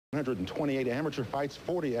128 amateur fights,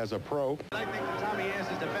 40 as a pro. I think that Tommy Ayers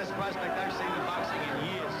is the best prospect I've seen in boxing in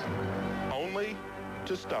years. Only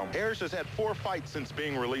to stump. Ayers has had 4 fights since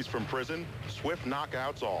being released from prison. Swift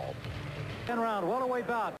knockouts all. 10-round welterweight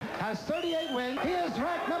bout. Has 38 wins. He is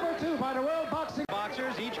ranked number 2 by the World Boxing.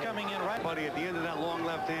 Boxers each coming in right. Buddy at the end of that long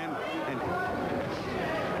left hand. And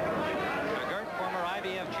McGirt, former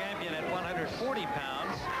IBF champion at 140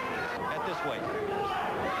 pounds at this weight.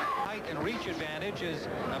 Height and reach advantage is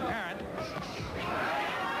apparent.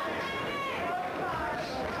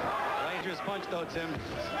 dangerous punch though, Tim.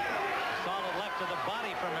 Solid left to the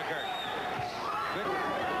body from McGirt.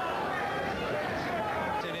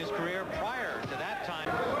 Good in his career prior to that time.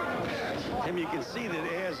 Tim, you can see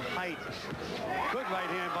that Ayers' height. Good right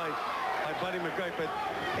hand by Buddy McGirt, but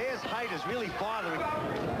Ayers' height is really bothering.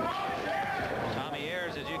 Tommy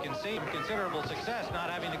Ayers, as you can see, considerable success,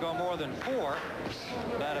 not having to go more than 4.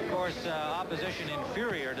 But of course, opposition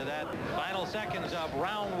inferior to that. Final seconds of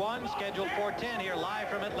round 1, scheduled for 10 here live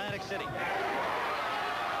from Atlantic City.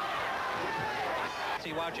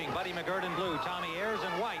 See, watching Buddy McGirt in blue, Tommy Ayers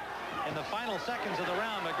in white. In the final seconds of the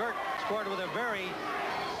round, McGirt scored with a very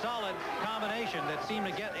solid combination that seemed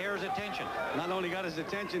to get Ayers' attention. Not only got his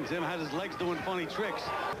attention, Tim had his legs doing funny tricks.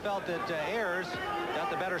 Felt that Ayers got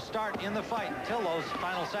the better start in the fight until those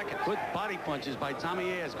final seconds. Good body punches by Tommy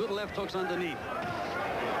Ayers. Good left hooks underneath.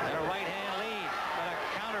 And a right hand lead, but a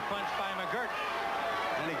counter punch by McGirt.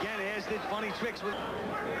 And again, Ayers did funny tricks with.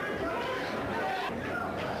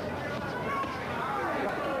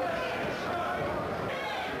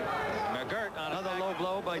 Another low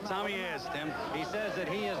blow by Tommy Ayers, Tim. He says that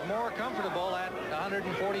he is more comfortable at 147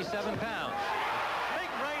 pounds.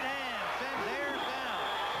 Big right hand sends Ayers down.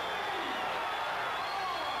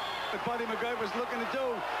 What Buddy McGirt was looking to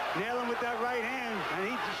do, nail him with that right hand, and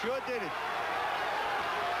he sure did it.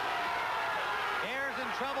 Ayers in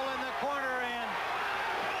trouble in the corner and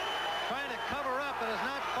trying to cover up, but has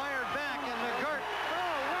not fired back, and McGirt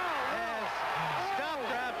has stopped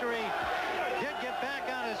after he did get back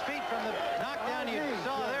on his feet from the knockdown. You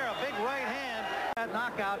saw there a big right hand. That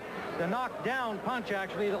knockout, the knockdown punch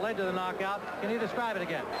actually that led to the knockout. Can you describe it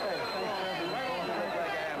again?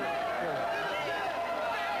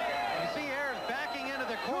 You see Ayers backing into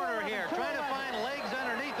the corner here, trying to find legs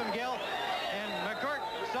underneath him, Gil. And McGirt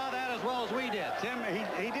saw that as well as we did. Tim,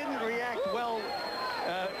 he didn't react well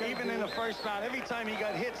even in the first round. Every time he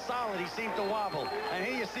got hit solid, he seemed to wobble. And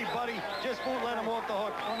here you see Buddy just won't let him off the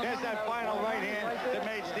hook. There's that final right hand that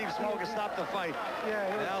made Steve Smoger stop the fight.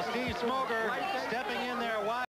 Now Steve Smoger stepping in there wide.